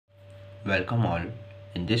Welcome all.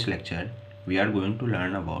 In this lecture, we are going to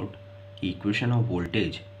learn about equation of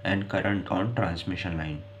voltage and current on transmission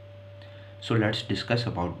line. So let's discuss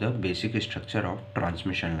about the basic structure of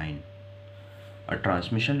transmission line. A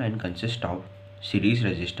transmission line consists of series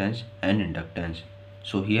resistance and inductance.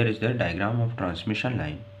 So here is the diagram of transmission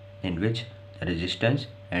line in which the resistance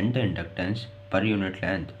and the inductance per unit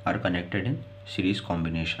length are connected in series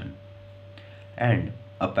combination, and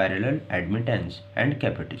a parallel admittance and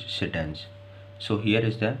capacitance. So here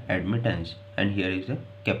is the admittance and here is the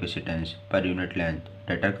capacitance per unit length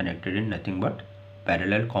that are connected in nothing but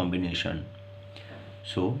parallel combination.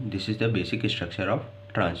 So this is the basic structure of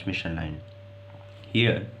transmission line.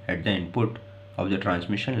 Here at the input of the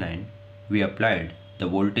transmission line, we applied the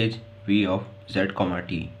voltage V of Z,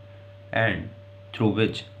 T, and through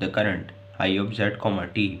which the current I of Z,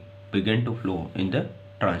 T began to flow in the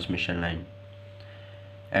transmission line.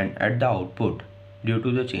 And at the output, due to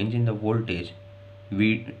the change in the voltage,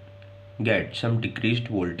 we get some decreased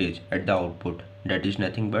voltage at the output, that is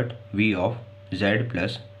nothing but V of Z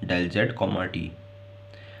plus del Z, T.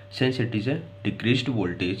 Since it is a decreased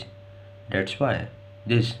voltage, that's why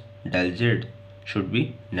this del Z should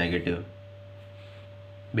be negative,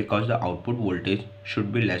 because the output voltage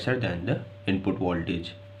should be lesser than the input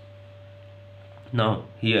voltage. Now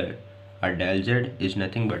here our del Z is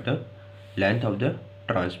nothing but the length of the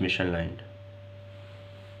transmission line.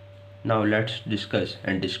 Now let's discuss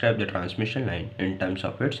and describe the transmission line in terms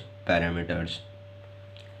of its parameters.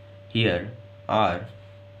 Here R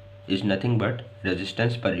is nothing but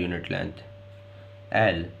resistance per unit length,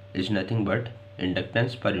 L is nothing but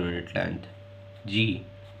inductance per unit length, G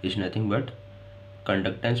is nothing but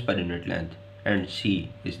conductance per unit length, and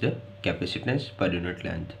C is the capacitance per unit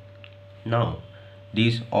length. Now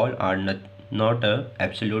these all are not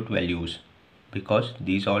absolute values, because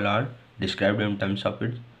these all are described in terms of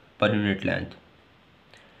its per unit length.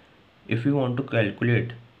 If we want to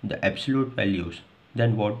calculate the absolute values,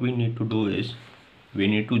 then what we need to do is we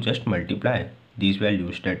need to just multiply these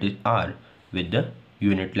values, that is R, with the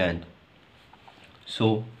unit length.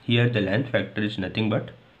 So here the length factor is nothing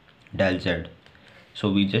but del Z.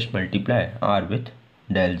 So we just multiply R with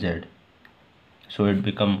del Z. So it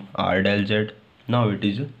becomes R del Z. Now it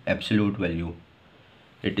is an absolute value.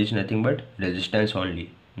 It is nothing but resistance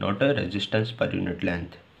only, not a resistance per unit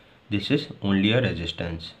length. This is only a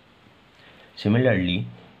resistance. Similarly,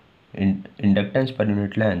 inductance per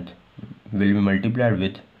unit length will be multiplied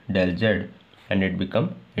with del Z and it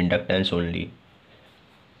becomes inductance only.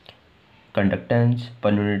 Conductance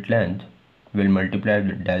per unit length will multiply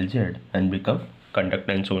with del Z and become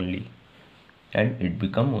conductance only, and it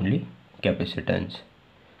become only capacitance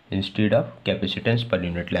instead of capacitance per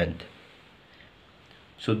unit length.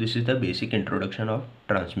 So this is the basic introduction of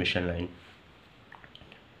transmission line.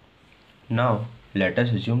 Now let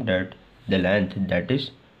us assume that the length, that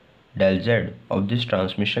is del Z, of this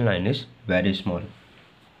transmission line is very small.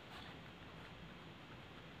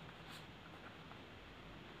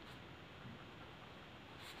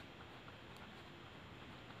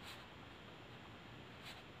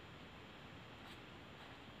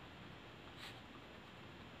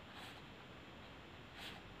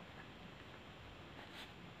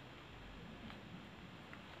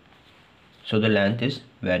 So the length is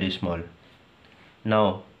very small.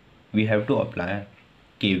 Now we have to apply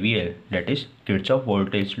KVL, that is Kirchhoff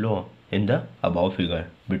voltage law, in the above figure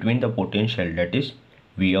between the potential, that is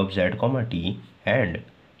V of Z, T, and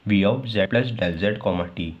V of Z plus del Z,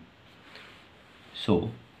 T.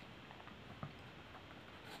 So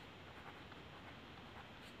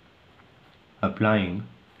applying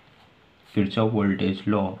Kirchhoff voltage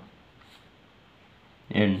law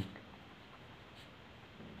in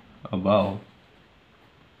above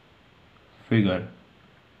figure,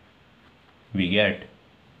 we get,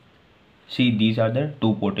 see, these are the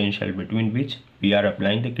two potential between which we are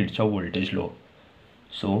applying the Kirchhoff voltage law.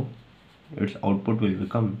 So its output will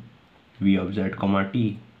become V of Z,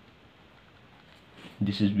 T.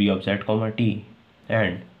 This is V of Z, T,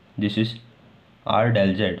 and this is R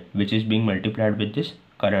del Z, which is being multiplied with this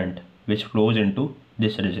current which flows into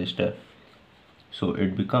this resistor. So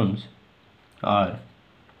it becomes R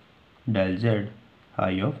del Z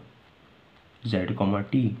I of Z,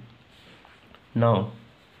 T. Now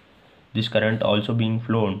this current also being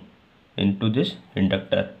flown into this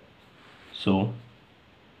inductor, so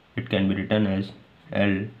it can be written as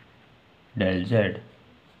L del Z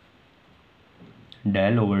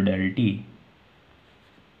del over del T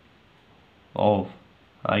of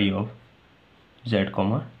I of Z,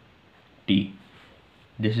 T.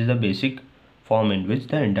 This is the basic form in which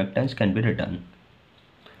the inductance can be written.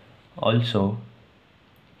 Also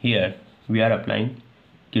here we are applying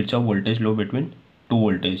Kirchhoff voltage law between two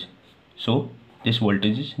voltage. So this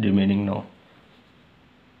voltage is remaining now.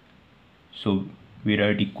 So we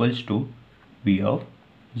write equals to V of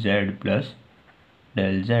Z plus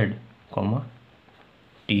del Z comma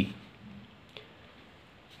T.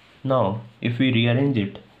 Now if we rearrange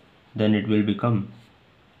it, then it will become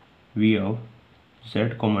V of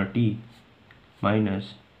Z comma T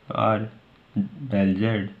minus R del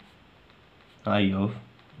Z I of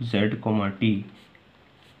Z comma T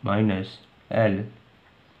minus L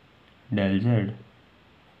del Z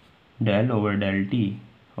del over del T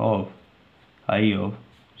of I of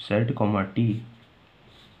Z comma T.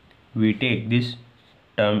 We take this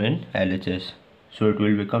term in LHS, so it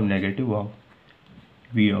will become negative of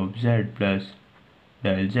V of Z plus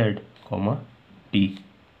del Z comma T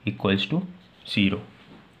equals to 0.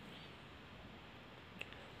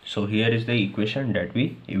 So here is the equation that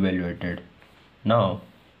we evaluated. Now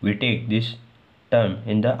we take this term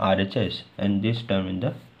in the RHS and this term in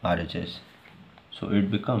the RHS. So it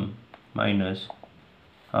becomes minus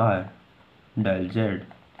R del Z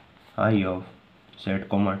I of Z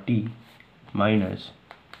comma T minus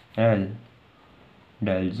L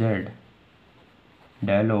del Z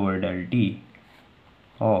del over del T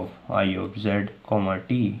of I of Z comma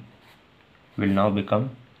T will now become,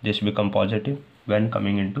 this become positive when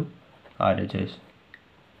coming into RHS.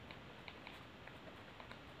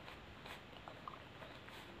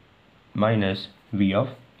 Minus V of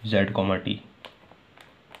Z comma T.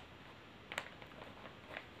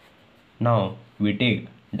 Now we take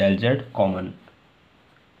del Z common.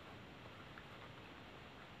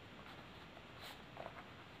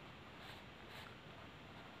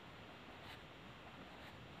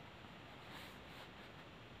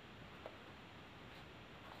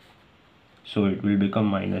 So it will become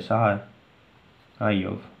minus R I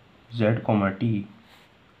of Z comma T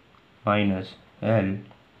minus L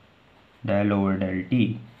del over del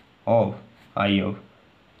T of I of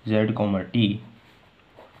Z comma T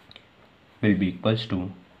will be equals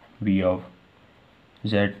to V of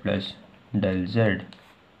Z plus del Z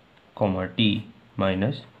comma T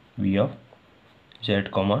minus V of Z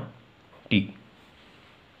comma T.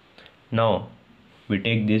 Now we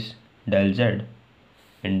take this del Z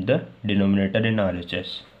in the denominator in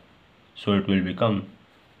RHS, so it will become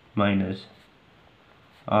minus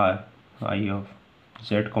R I of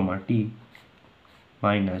Z comma T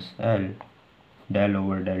minus L del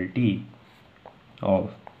over del T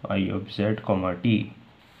of I of Z comma T,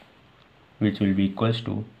 which will be equals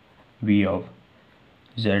to V of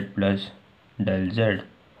Z plus del Z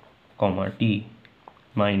comma T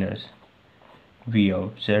minus V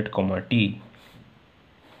of Z comma T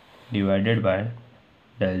divided by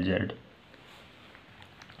del Z.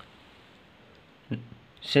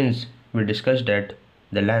 Since we discussed that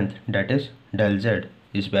the length, that is del Z,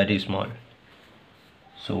 is very small,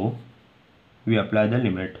 so we apply the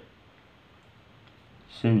limit.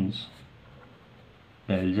 Since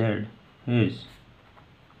del Z is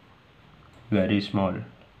very small,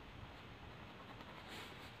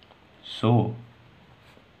 so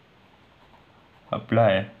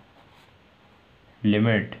apply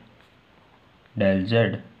limit del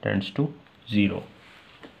Z tends to 0.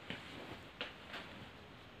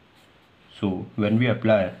 So when we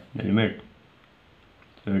apply the limit,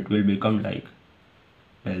 so it will become like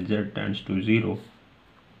del Z tends to 0,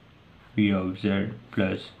 V of Z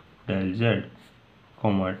plus del Z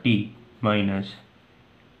comma T minus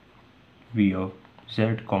V of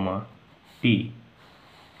Z comma T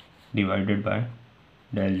divided by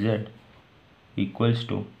del Z equals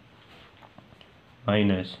to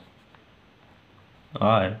minus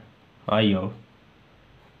R I of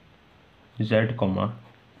Z comma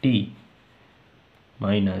T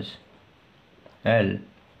minus L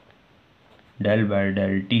del by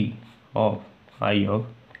del T of I of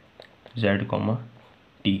Z comma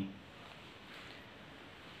T.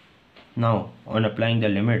 Now on applying the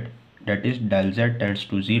limit, that is del Z tends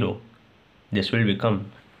to 0, this will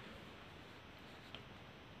become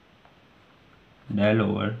del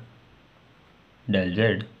over del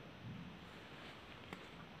Z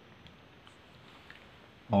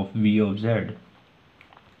of V of Z,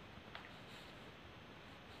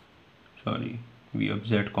 V of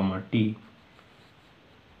Z comma T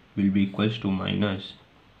will be equals to minus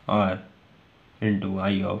R into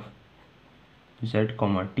I of Z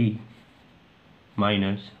comma T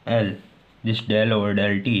minus L. This del over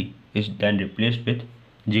del T is then replaced with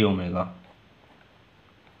j omega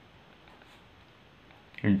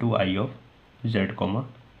into I of Z comma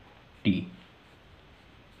T.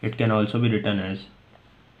 It can also be written as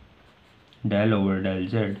del over del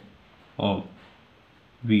Z of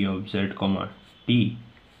V of z comma t,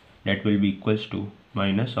 that will be equals to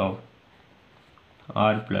minus of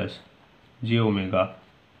r plus j omega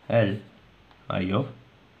L I of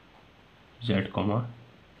z comma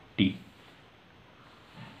t.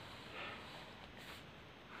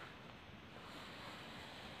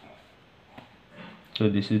 So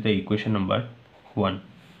this is the equation number 1.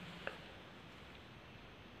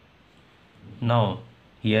 Now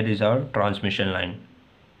here is our transmission line,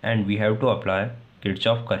 and we have to apply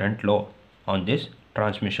Kirchhoff current law on this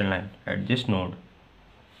transmission line at this node.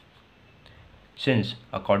 Since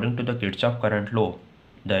according to the Kirchhoff current law,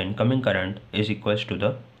 the incoming current is equals to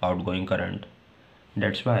the outgoing current,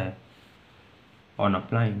 that's why on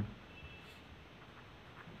applying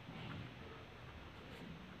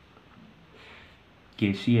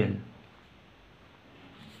KCL,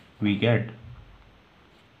 we get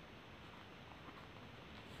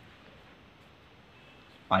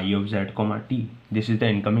I of z comma t. This is the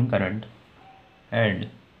incoming current, and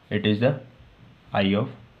it is the I of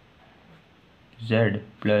z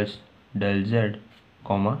plus del z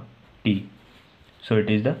comma t. So it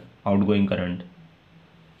is the outgoing current.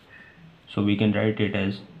 So we can write it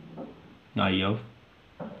as I of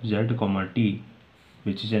z comma t,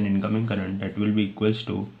 which is an incoming current, that will be equals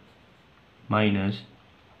to minus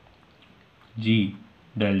g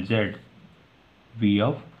del z v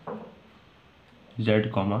of z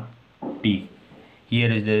comma t.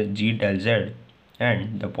 Here is the g del z,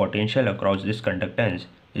 and the potential across this conductance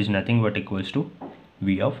is nothing but equals to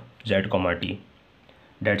v of z comma t.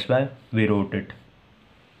 That's why we wrote it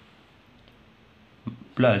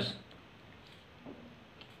plus,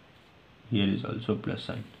 here is also plus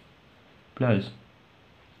sign, plus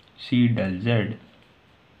c del z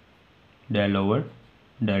del over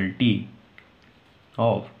del t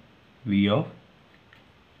of v of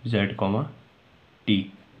z comma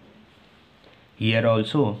t. Here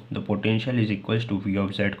also the potential is equals to v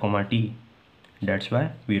of z comma t, that's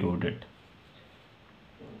why we wrote it,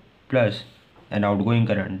 plus an outgoing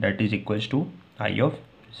current that is equals to I of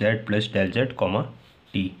z plus del z comma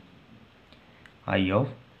t. I of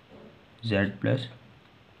z plus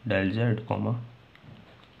del z comma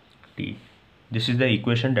t. This is the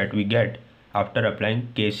equation that we get after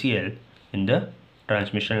applying KCL in the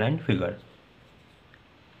transmission line figure.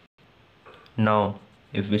 Now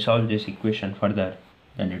if we solve this equation further,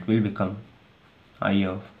 then it will become I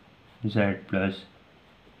of z plus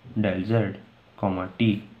del z comma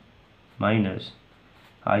t minus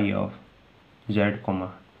I of z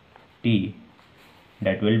comma t,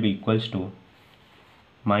 that will be equals to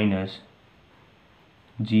minus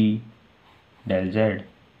g del z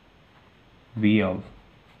v of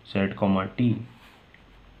z comma t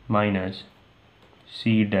minus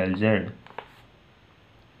c del z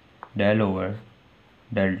del over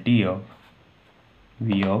del t of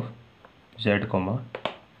v of z comma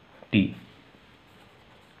t.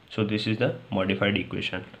 So this is the modified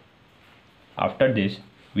equation. After this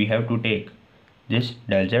we have to take this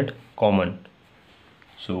del z common.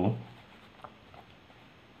 So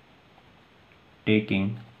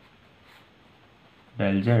taking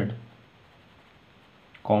del z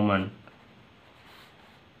common,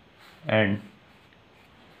 and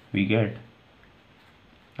we get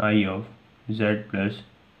I of z plus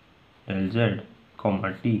del z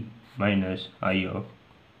comma t minus I of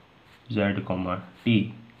z comma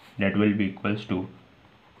t, that will be equals to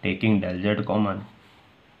taking del z common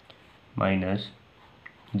minus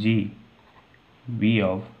g v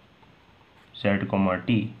of z comma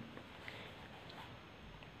t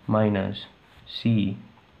minus c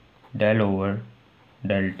del over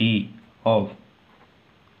del t of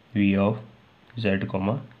v of z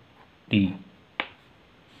comma t.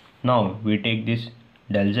 Now we take this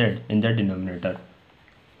del z in the denominator,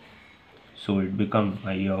 so it becomes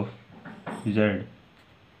I of z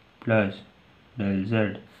plus del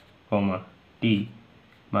z comma t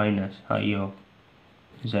minus I of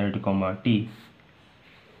z comma t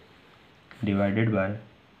divided by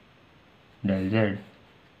del z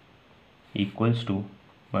equals to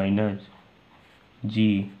minus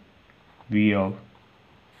g v of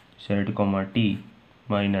z comma t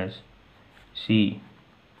minus c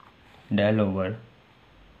del over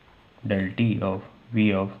del t of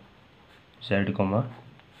v of z comma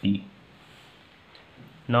t.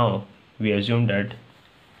 Now we assume that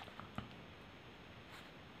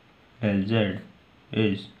del z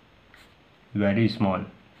is very small,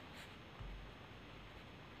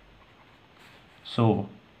 so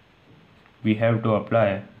we have to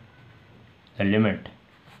apply the limit,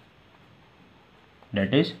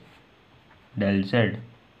 that is del z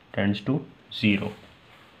tends to 0.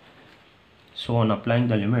 So on applying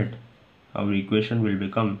the limit, our equation will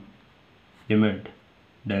become limit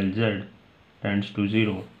del z tends to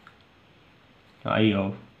 0 I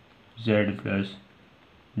of z plus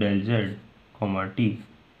del z comma t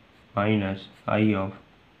minus I of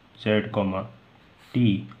z comma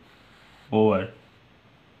t over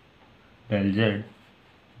del z,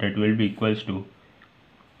 that will be equals to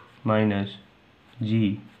minus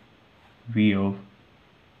g v of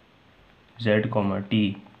z comma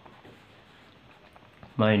t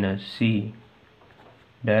minus c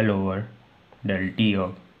del over del t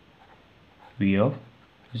of v of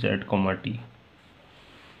z comma t.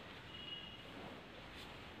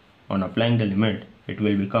 On applying the limit, it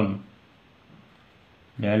will become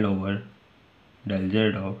del over del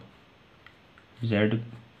z of z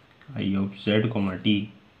I of z comma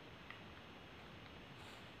t,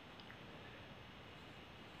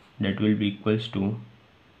 that will be equals to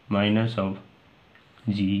minus of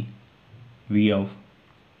g v of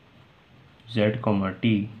z comma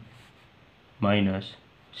t minus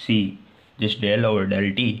c. This del over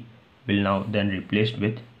del t will now then replaced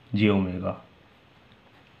with j omega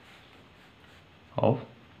of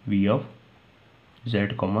v of z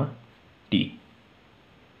comma t.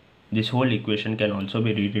 This whole equation can also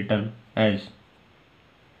be rewritten as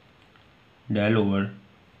del over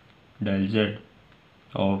del z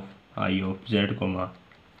of I of z comma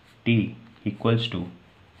t equals to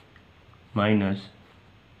minus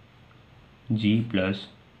g plus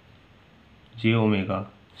j omega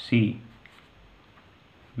c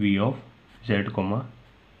v of z comma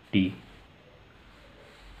t.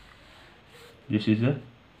 This is the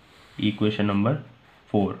equation number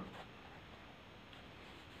 2.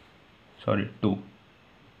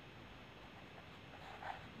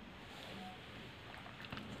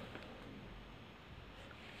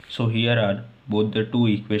 So here are both the two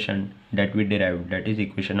equations that we derived, that is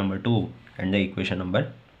equation number 2 and the equation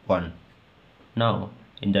number 1. Now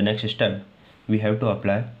in the next step we have to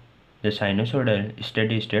apply the sinusoidal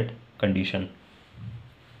steady state condition.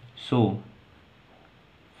 So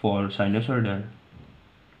for sinusoidal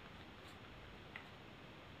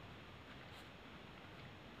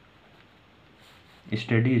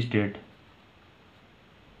steady state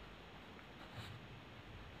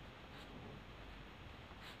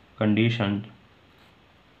condition,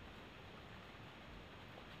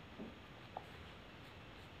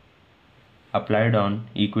 applied on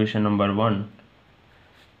equation number 1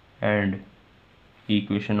 and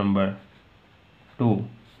equation number 2,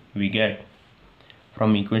 we get,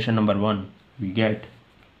 from equation number 1 we get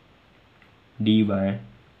d by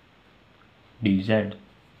dz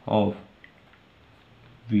of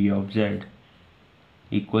v of z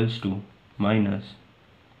equals to minus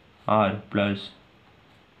r plus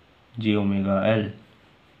j omega l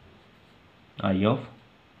I of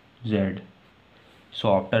z.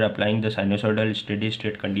 So after applying the sinusoidal steady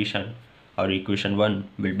state condition, our equation 1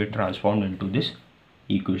 will be transformed into this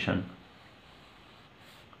equation.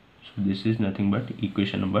 So this is nothing but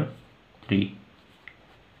equation number 3.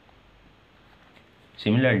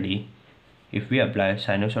 Similarly, if we apply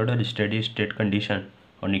sinusoidal steady state condition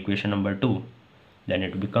on equation number 2, then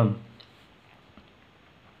it will become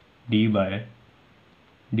d by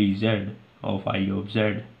dz of I of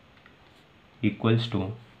z equals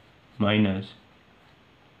to minus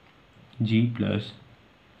g plus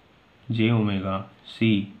j omega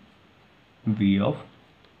c v of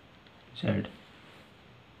z.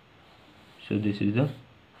 So this is the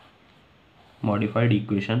modified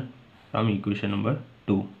equation from equation number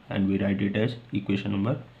 2 and we write it as equation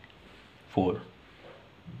number 4.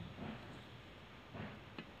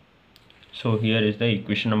 So here is the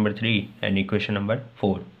equation number 3 and equation number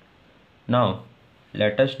 4. Now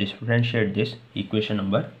let us differentiate this equation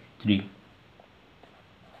number 3.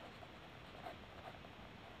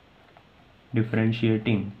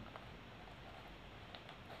 Differentiating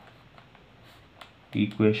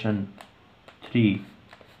equation 3,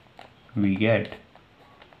 we get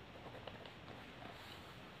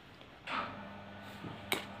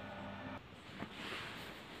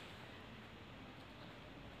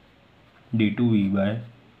d2v by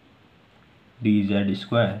dz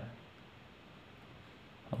square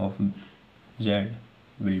of z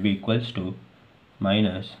will be equals to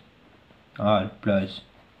minus r plus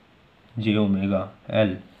j omega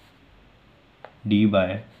l d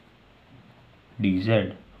by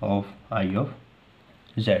dz of I of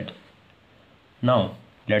z. Now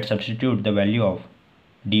let's substitute the value of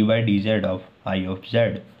d by dz of I of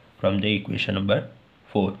z from the equation number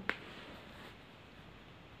 4.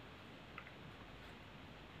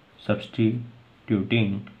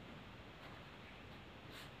 Substituting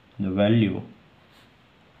the value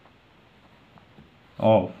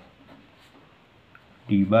of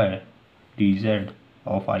d by dz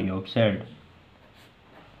of I of z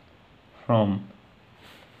from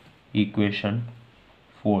equation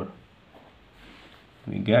 4.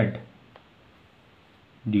 We get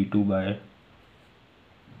d2 by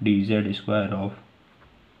dz square of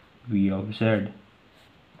v of z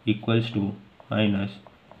equals to minus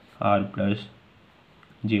r plus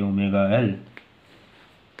j omega L.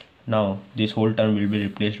 Now this whole term will be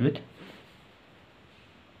replaced with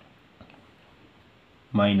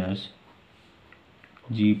minus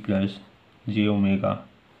g plus j omega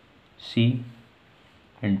c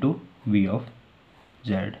into v of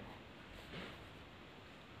z.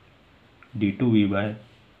 d2v by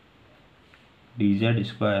dz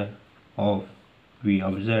square of v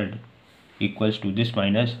of z equals to this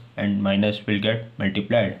minus, and minus will get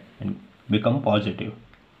multiplied and become positive.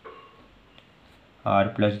 R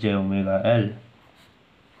plus j omega L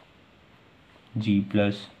g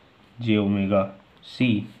plus j omega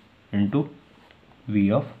c into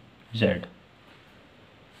v of z.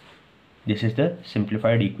 This is the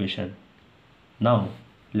simplified equation. Now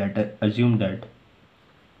let us assume that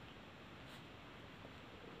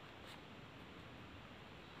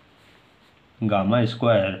gamma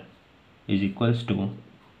square is equals to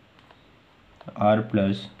r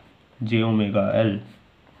plus j omega L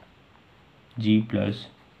g plus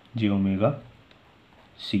j omega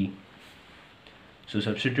c. So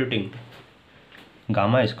substituting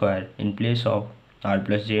gamma square in place of r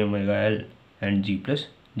plus j omega L and g plus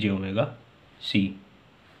j omega c,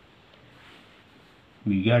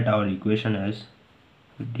 we get our equation as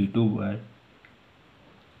d2 by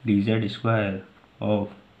dz square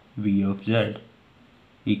of v of z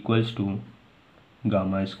equals to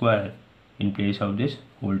gamma square in place of this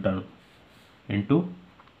whole term into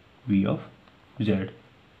v of z.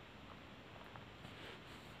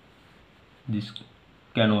 This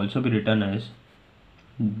can also be written as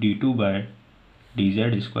d2 by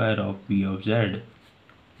dz square of v of z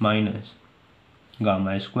minus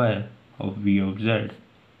gamma square of v of z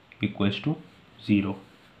equals to 0.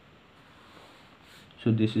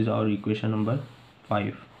 So this is our equation number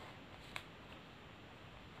 5.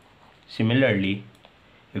 Similarly,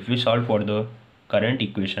 if we solve for the current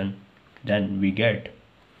equation, then we get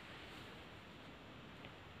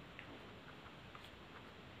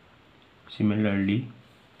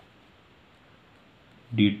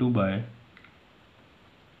d2 by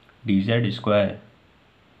dz square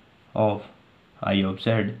of I of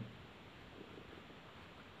z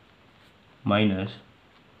minus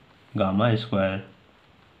gamma square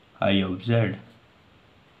I of z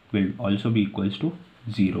will also be equals to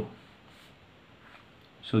 0.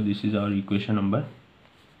 So this is our equation number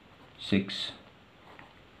 6.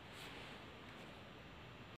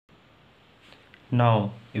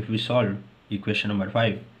 Now if we solve equation number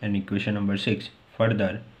 5 and equation number 6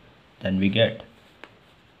 further, then we get,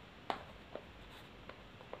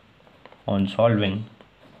 on solving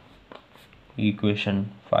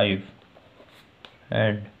equation 5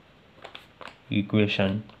 and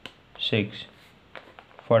equation 6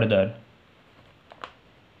 further,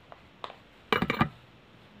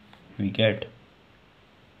 we get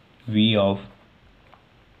v of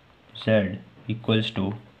z equals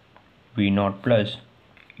to v naught plus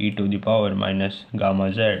e to the power minus gamma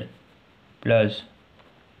z plus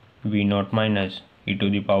v naught minus e to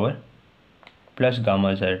the power plus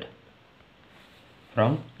gamma z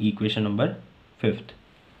from equation number 5th.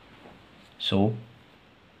 So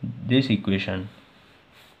this equation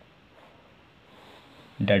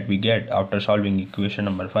that we get after solving equation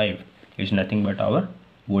number 5 is nothing but our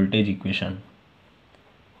voltage equation.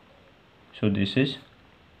 So this is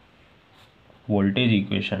voltage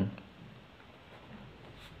equation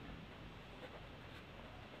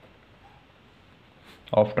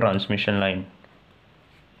of transmission line.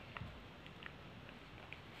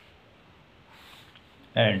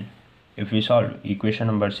 And if we solve equation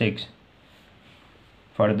number 6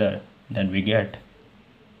 further, then we get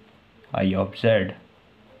I of z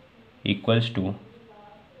equals to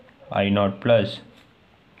I naught plus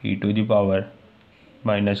e to the power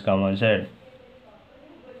minus gamma z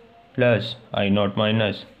plus I naught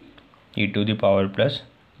minus e to the power plus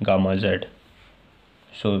gamma z.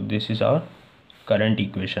 So this is our current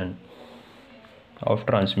equation of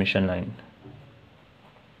transmission line.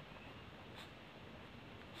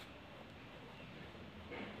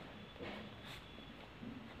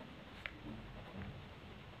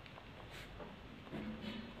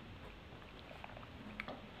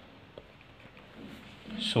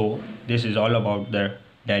 So this is all about the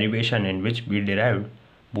derivation in which we derived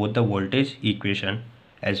both the voltage equation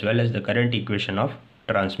as well as the current equation of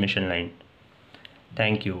transmission line.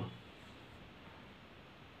 Thank you.